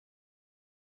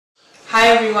Hi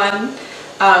everyone,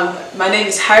 my name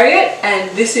is Harriet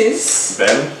and this is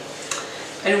Ben,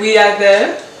 and we are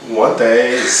the One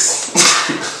Days.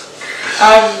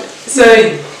 so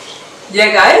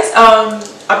yeah guys,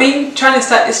 I've been trying to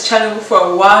start this channel for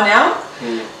a while now.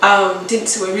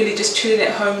 Since we're really just chilling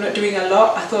at home, not doing a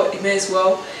lot, I thought we may as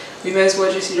well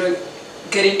just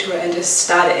get into it and just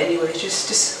start it anyway.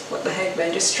 Just what the heck,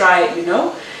 man, just try it,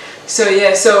 So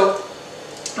yeah, so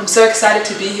I'm so excited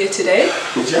to be here today.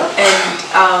 Yeah.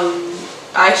 And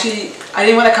I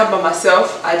didn't want to come by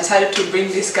myself. I decided to bring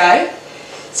this guy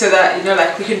so that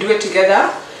like we can do it together.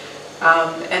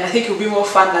 And I think it'll be more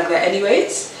fun like that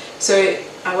anyways. So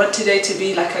I want today to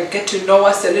be like a get to know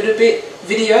us a little bit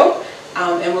video,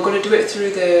 and we're going to do it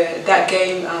through that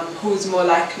game, Who's More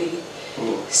Likely.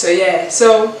 So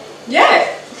yeah,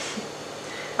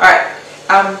 alright,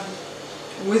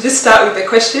 we'll just start with the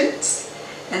questions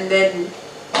and then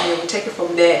we'll take it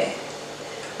from there.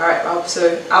 Alright, Bob,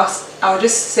 so I'll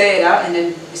just say it out and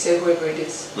then we say whoever it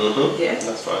is. Yeah?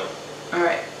 That's fine.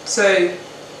 Alright, so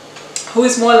who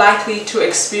is more likely to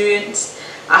experience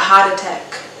a heart attack?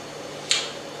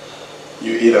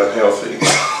 You eat unhealthy.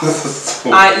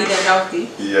 I eat unhealthy?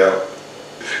 Yeah.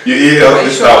 You eat healthy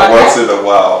stuff once in a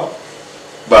while,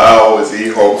 but I always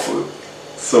eat home food.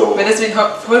 So, but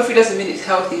home food doesn't mean it's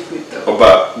healthy food though.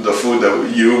 But the food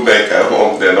that you make at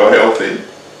home, they're not healthy.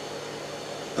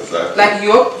 Exactly. Like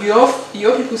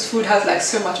your people's food has like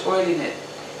so much oil in it,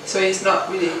 so it's not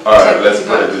really. Alright, let's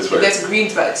put it this way. There's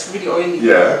greens, but it's really oily.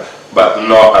 Yeah, but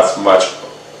not as much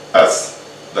as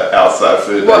the outside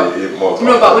food that you eat more.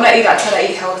 No, but when I eat outside, I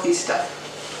eat healthy stuff.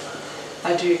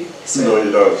 I do. So. No,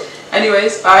 you don't.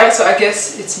 Anyways, alright, so I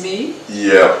guess it's me.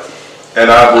 Yeah. And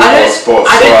I was on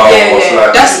sports, so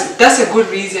that's a good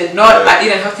reason. Not I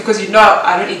eat unhealthy because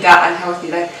I don't eat that unhealthy.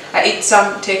 Like I eat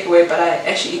some takeaway, but I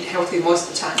actually eat healthy most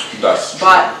of the time.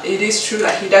 But it is true,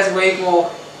 like he does way more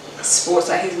sports,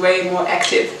 like he's way more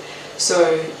active,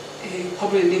 so he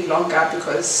probably live longer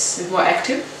because he's more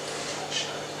active.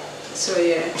 So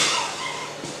yeah.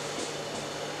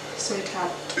 So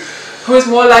who is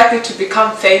more likely to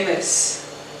become famous?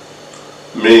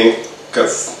 Me,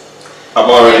 because I'm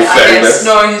already famous.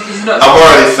 No, he's not. I'm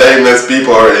already famous.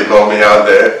 People already know me out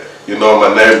there. You know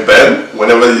my name, Ben.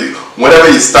 Whenever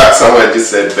you start somewhere, just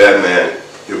say Ben, man,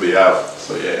 you'll be out.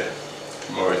 So yeah,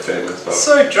 I'm already famous. But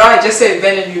so dry. Just say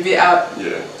Ben and you'll be out.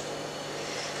 Yeah.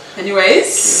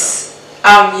 Anyways,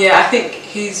 I think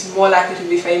he's more likely to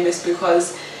be famous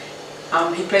because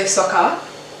he plays soccer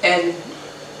and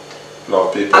a lot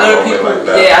of people know him like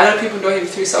that. Yeah, a lot of people know him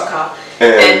through soccer.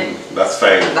 And that's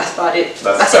fame. That's about it.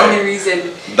 That's the only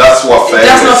reason. That's what fame is.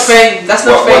 That's not fame. That's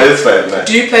not fame. What is fame, man?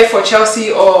 Do you play for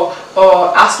Chelsea or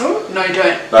Arsenal? No, you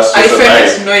don't. That's just Are you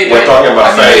famous? name. No, you don't. We're talking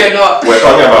about fame. No, you're not. We're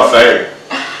talking about fame.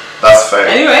 That's fame.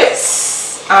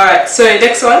 Anyways, alright, so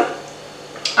next one.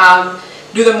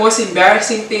 Do the most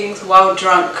embarrassing things while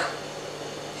drunk.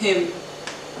 Him.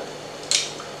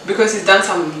 Because he's done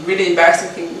some really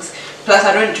embarrassing things. Plus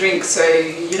I don't drink, so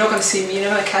you're not going to see me, you're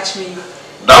not going to catch me.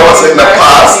 That was in the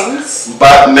past,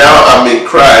 but now I'm in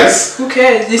Christ. Who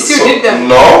cares? You still did them?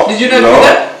 No. Did you not do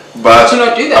that? But did you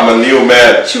not do that? I'm a new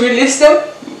man. Should we list them?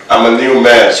 I'm a new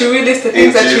man. Should we list the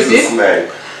things that you did? In Jesus' name.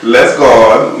 Let's go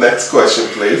on. Next question,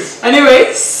 please.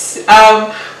 Anyways,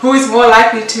 who is more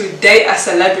likely to date a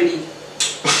celebrity?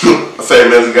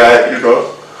 Famous guy,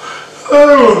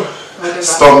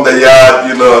 Stomp the yard,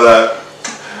 you know that.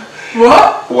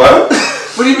 What? What?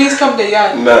 What do you mean stomp the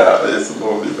yard? Nah, it's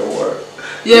only the word.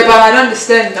 Yeah, but I don't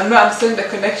understand. I'm not understanding the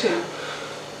connection.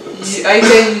 Are you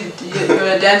saying you're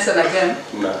a dancer like them?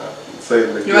 Nah, I'm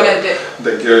saying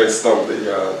the girl stomp the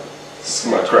yard. It's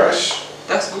my crush.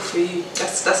 That's good for you.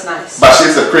 That's nice. But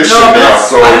she's a Christian now,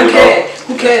 so I don't care.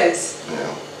 Who cares?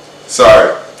 Yeah.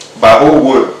 Sorry, but who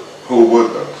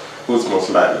would though? Who's most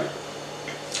likely?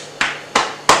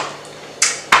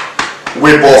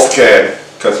 We both can,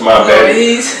 cause my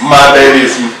baby is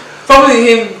probably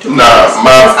him.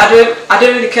 I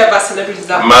don't really care about celebrities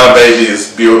that much. My baby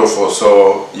is beautiful,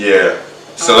 so yeah,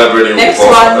 celebrity will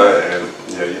both of her, and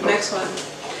yeah, Next one.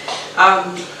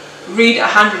 Read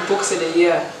 100 books in a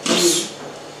year.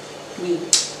 Me.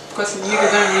 Because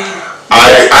niggas don't read.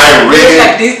 I read.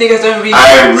 Like these niggas don't read.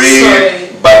 I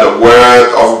read by the word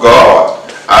of God.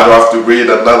 I don't have to read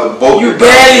another book. You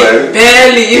barely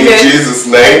even. In Jesus'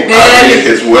 name, I read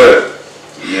His word.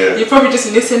 Yeah. You probably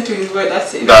just listen to His word.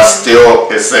 That's it. That's still,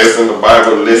 it says in the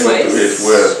Bible, listen to His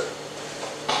word.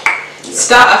 Yeah.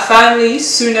 Start a family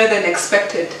sooner than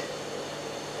expected.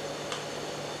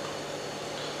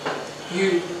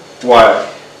 You. Why?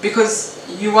 Because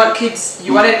you want kids.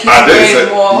 You wanted kids way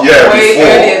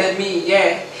earlier than me.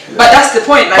 Yeah. But that's the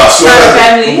point. Like But start a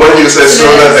family. when you say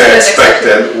sooner than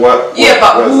expected, what? Yeah,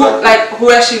 but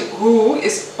exactly? who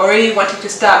is already wanting to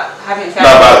start having a family?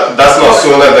 No, but that's not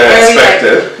sooner than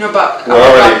expected. No, but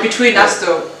between us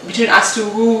two,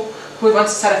 who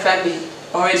wants to start a family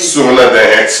already? Sooner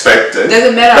than expected.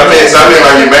 Doesn't matter. That means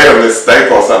like you made a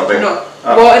mistake or something. No.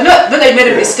 Well, not that you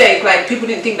made a mistake. Like people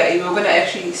didn't think that you were gonna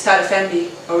actually start a family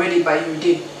already, but you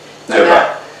did. Like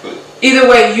that. Either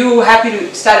way, you happy to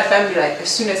start a family like as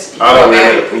soon as you get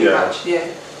married, pretty much. Yeah.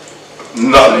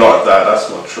 Not that. That's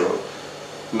not true.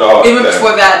 No. Even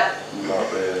before that.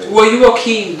 Not really. Well, you were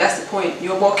keen. That's the point.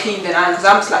 You're more keen than I am, because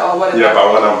I'm just like, oh, whatever. Yeah,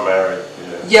 but when I'm married.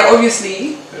 Yeah. Yeah,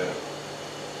 obviously. Yeah.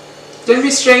 Don't be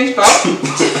strange, bro.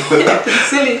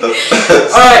 Silly. All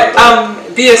right.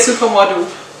 Be a supermodel.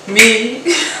 Me.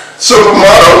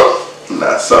 Supermodel?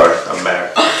 Nah, sorry. I'm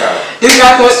married. This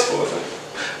guy thought.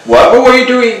 What? What were you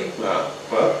doing?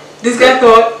 What? This guy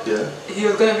thought he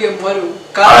was gonna be a model.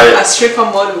 A stripper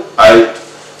model. I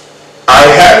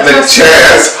had the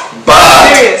chance,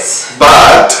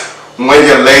 but when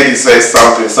your lady says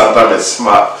something, sometimes it's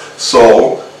smart.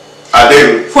 So I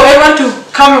didn't. For everyone to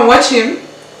come and watch him.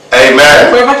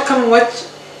 Amen. For everyone to come and watch.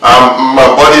 My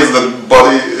body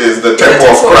is the temple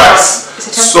of Christ.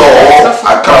 So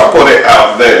I can't put it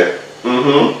out there.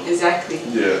 Exactly.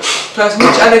 Yeah. Plus,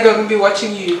 which other girl can be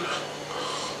watching you?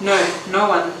 No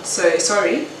one. So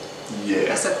sorry. Yeah.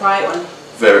 That's a quiet one.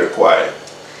 Very quiet.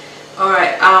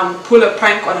 Alright, pull a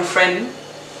prank on a friend.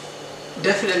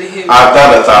 Definitely him. I've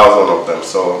done 1,000 of them,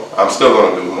 so I'm still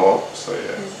gonna do more. So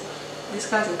yeah. This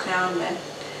guy's a clown, man.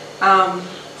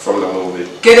 From the movie.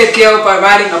 Get a girl by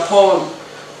writing a poem.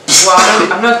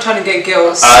 Well, I'm not trying to get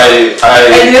girls. And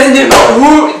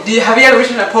have you ever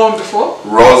written a poem before?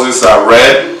 Roses are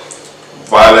red,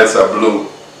 violets are blue.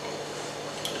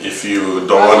 If you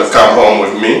don't want to come home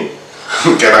with me,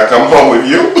 can I come home with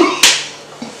you?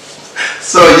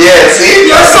 So yeah, see,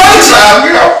 you're so dry,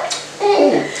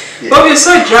 girl. Bob, you're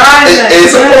so dry.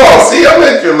 It's a poem. See, I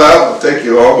make you laugh. I'll take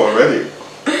you home already.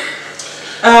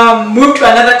 Move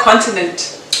to another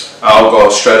continent. I'll go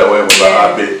straight away with a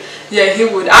heartbeat. Yeah, he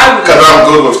would. I would. Because I'm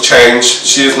good with change.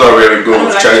 She's not really good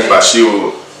with change, but she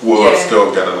will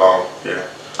still get along. Yeah.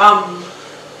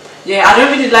 Yeah, I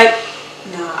don't really like.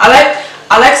 No,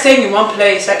 I like staying in one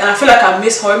place. Like, and I feel like I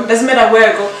miss home. Doesn't matter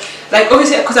where I go. Like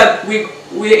obviously, because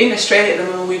we're in Australia at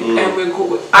the moment.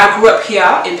 I grew up here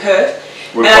in Perth,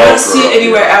 and I don't see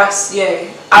anywhere else. Yeah,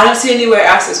 I don't see anywhere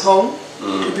else as home.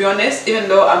 To be honest, even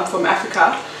though I'm from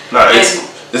Africa. No,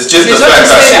 it's just the fact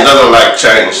that she doesn't like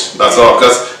change. That's all.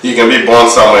 Because you can be born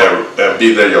somewhere and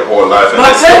be there your whole life, and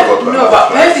still go to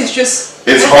another place. Perth is just.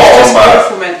 It's home,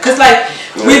 beautiful, man. Because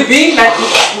we've been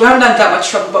we haven't done that much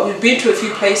travel, but we've been to a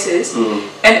few places,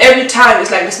 and every time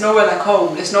it's like there's nowhere like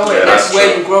home. There's nowhere that's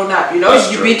where you've grown up. You know,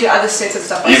 you've been to other states and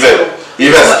stuff. Even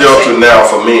still to now,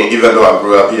 for me, even though I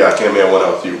grew up here, I came here when I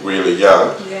was really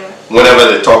young. Yeah.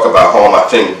 Whenever they talk about home, I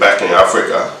think back in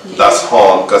Africa, that's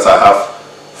home because I have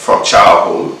from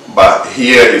childhood. But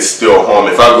here is still home.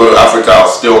 If I go to Africa, I'll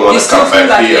still want to come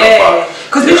back here. Yeah.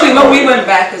 Because literally when we went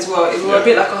back as well, we were a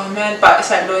bit like, oh man, but it's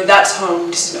like, no, that's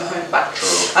home, this is not home. But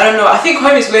I don't know, I think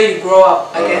home is where you grow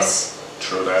up, I guess.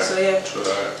 True that. So yeah. True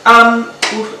that.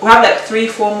 We have like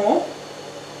 3-4 more.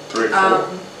 3-4.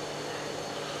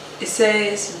 It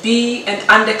says, be an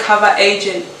undercover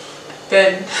agent,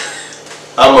 Ben.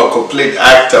 I'm a complete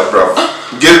actor, bro.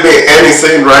 Give me any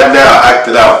scene right now, act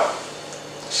it out.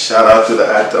 Shout out to the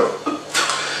actor.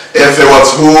 If it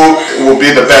was who would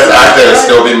be the best actor, it'd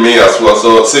still be me as well.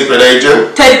 So, secret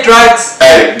agent. Take drugs.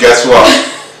 Hey, guess what?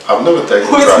 I've never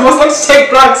taken drugs. Who is most likely to take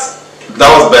drugs?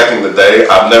 That was back in the day.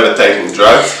 I've never taken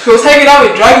drugs. He was hanging out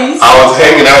with druggies. I was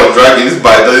hanging out with druggies,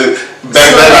 but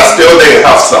back then I still didn't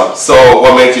have some. So,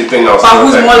 what makes you think I was? But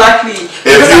who's more likely?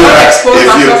 If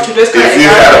you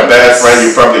had a bad friend,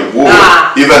 you probably would.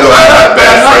 Even though I had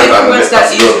bad friends, I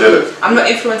still did it. I'm not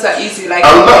influenced that easy. Like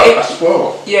I'm not as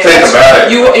well. Yeah, think about it.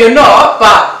 You're not,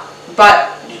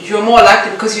 but you're more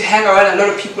likely because you hang around a lot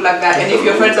of people like that. And if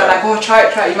your friends are like, oh, try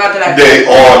it, you might be like, they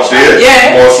all did.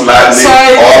 Yeah. Most likely,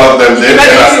 all of them did, and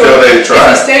I still didn't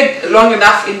try. If you stayed long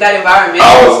enough in that environment.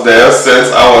 I was there since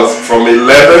I was from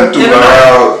 11 to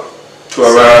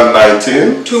around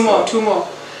 19. Two more.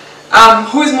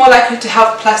 Who is more likely to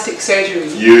have plastic surgery?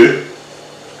 You.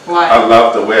 Why? I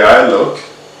love the way I look.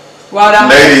 Well,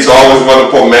 ladies always want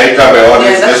to put makeup and all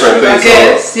these different things. I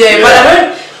guess. Yeah, but I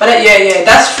don't. But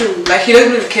that's true. Like he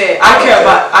doesn't really care. I care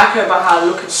about how I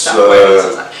look and stuff.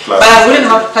 But I wouldn't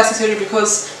have plastic surgery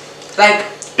because, like,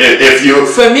 if you.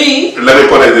 For me. Let me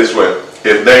put it this way: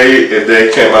 if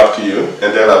they came up to you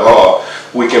and they're like, oh,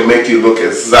 we can make you look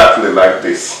exactly like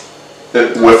this.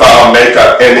 without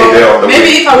makeup any day of the week.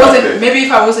 Maybe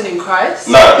if I wasn't in Christ.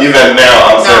 No, even now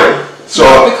I'm saying.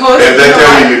 So because if they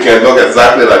tell you can look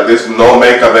exactly like this, no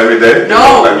makeup every day,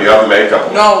 no, and you have makeup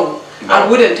on. No, I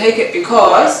wouldn't take it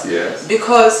because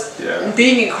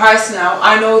being in Christ now,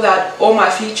 I know that all my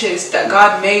features that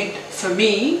God made for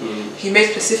me, He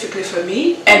made specifically for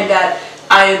me, and that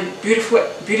I am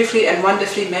beautifully and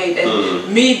wonderfully made,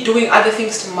 and me doing other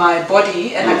things to my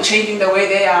body and like changing the way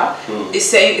they are is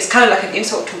saying, it's kind of like an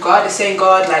insult to God. It's saying,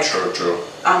 God, like, True.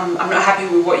 I'm not happy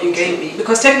with what you gave me,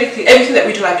 because technically everything that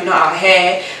we do, like, you know, our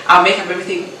hair, our makeup,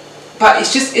 everything, but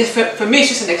it's just, for me, it's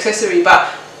just an accessory.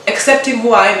 But accepting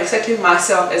who I am, accepting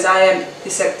myself as I am,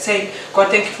 is saying, God,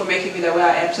 thank you for making me the way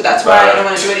I am. So that's why I don't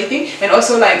want to do anything. And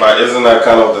also, like, but isn't that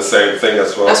kind of the same thing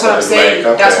as well? That's what I'm saying.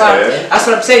 That's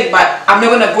what I'm saying. But I'm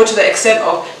not gonna go to the extent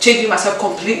of changing myself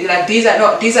completely. Like, these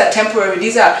are temporary.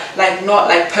 These are like not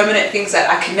like permanent things that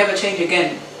I can never change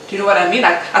again. Do you know what I mean?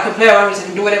 Like, I can play around with it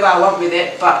and do whatever I want with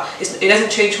it, but it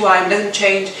doesn't change who I am. It doesn't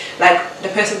change like the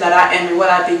person that I am and what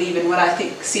I believe and what I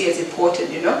see as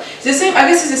important. You know, it's the same. I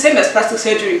guess it's the same as plastic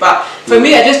surgery. But for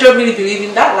me, I just don't really believe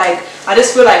in that. Like, I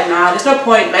just feel like, nah, there's no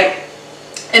point. Like,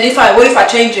 and what if I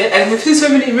change it? And we've seen so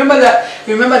many. Remember that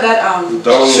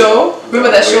show?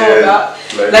 Remember that show about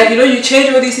like, you know, you change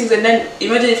all these things and then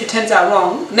imagine if it turns out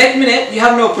wrong. Next minute you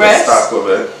have no breasts. Stuck with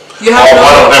it. You have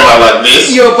one of them are like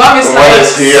this. Your bum is one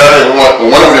is here, and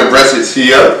one of your breasts is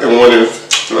here, and one is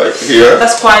like here.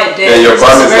 That's quiet there. And your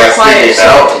bum is like sticking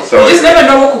out. So you just never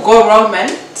know what could go wrong, man.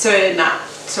 So nah,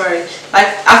 sorry. Like,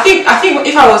 I think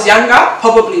if I was younger,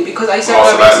 probably, because I used to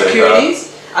have insecurities.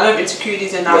 I love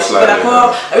insecurities, and now I be like,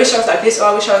 oh, I wish I was like this,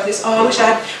 or I wish I was this, oh, I wish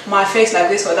I had my face like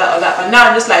this or that or that. But now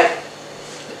I'm just like,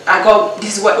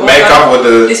 this is what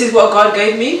this is what God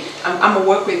gave me. I'm gonna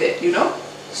work with it, you know.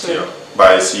 So. Yeah.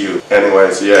 But it's you.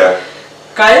 Anyways, yeah.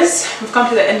 Guys, we've come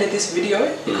to the end of this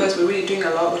video because we're really doing a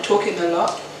lot. We're talking a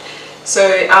lot. So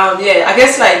yeah, I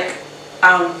guess like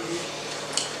I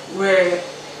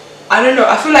don't know.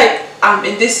 I feel like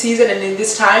in this season and in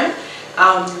this time,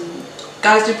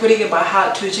 God's been putting in my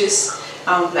heart to just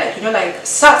like, you know, like,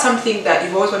 start something that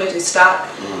you've always wanted to start.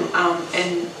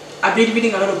 And I've been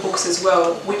reading a lot of books as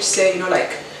well, which say, you know,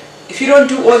 like, if you don't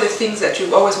do all the things that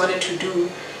you've always wanted to do,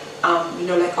 you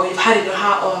know, like, or you've had in your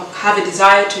heart or have a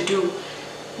desire to do,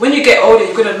 when you get older,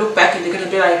 you're gonna look back and you're gonna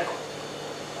be like,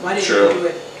 why didn't you do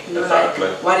it? You know, exactly.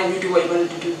 Like, why didn't you do what you wanted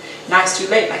to do? Now it's too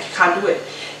late. Like, you can't do it.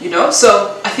 You know.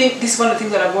 So I think this is one of the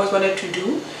things that I've always wanted to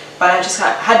do, but I just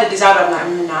had the desire. I'm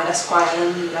like, nah, that's quiet. I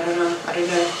don't know.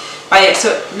 But yeah. So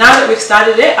now that we've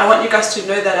started it, I want you guys to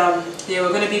know that yeah,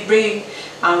 we're gonna be bringing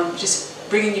just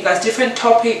bringing you guys different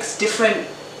topics, different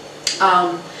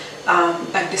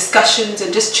like discussions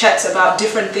and just chats about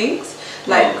different things.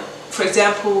 Like, for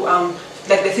example,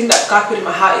 like, the thing that God put in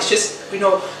my heart is just, you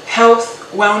know,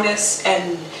 health, wellness,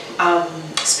 and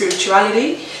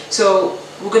spirituality. So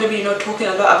we're going to be, you know, talking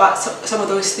a lot about some of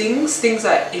those things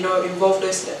that, you know, involve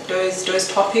those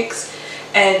topics,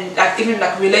 and like even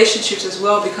like relationships as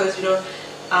well, because you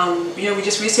know, we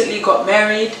just recently got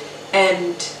married,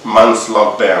 and months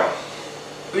locked down.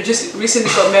 We just recently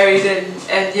got married,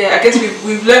 and yeah, I guess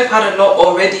we've learned quite a lot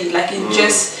already. Like, in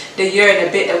just the year and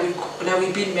a bit that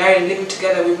we've been married and living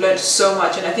together, we've learned so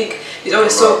much. And I think it's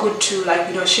always so good to, like,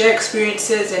 you know, share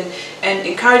experiences and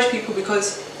encourage people,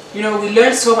 because, you know, we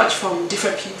learn so much from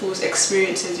different people's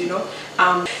experiences, you know.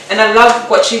 And I love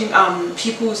watching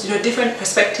people's, you know, different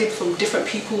perspectives from different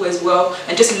people as well,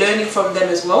 and just learning from them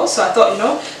as well. So I thought, you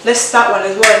know, let's start one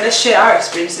as well, and let's share our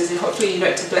experiences, and hopefully, you know,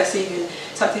 it's a blessing and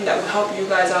something that will help you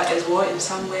guys out as well in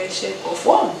some way, shape or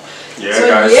form. Yeah, so,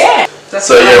 guys. Yeah.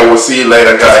 So yeah, we'll see you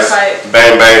later, guys.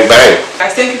 Bang, bang, bang.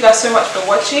 Guys, thank you guys so much for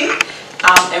watching,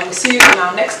 and we'll see you in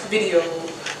our next video.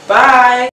 Bye.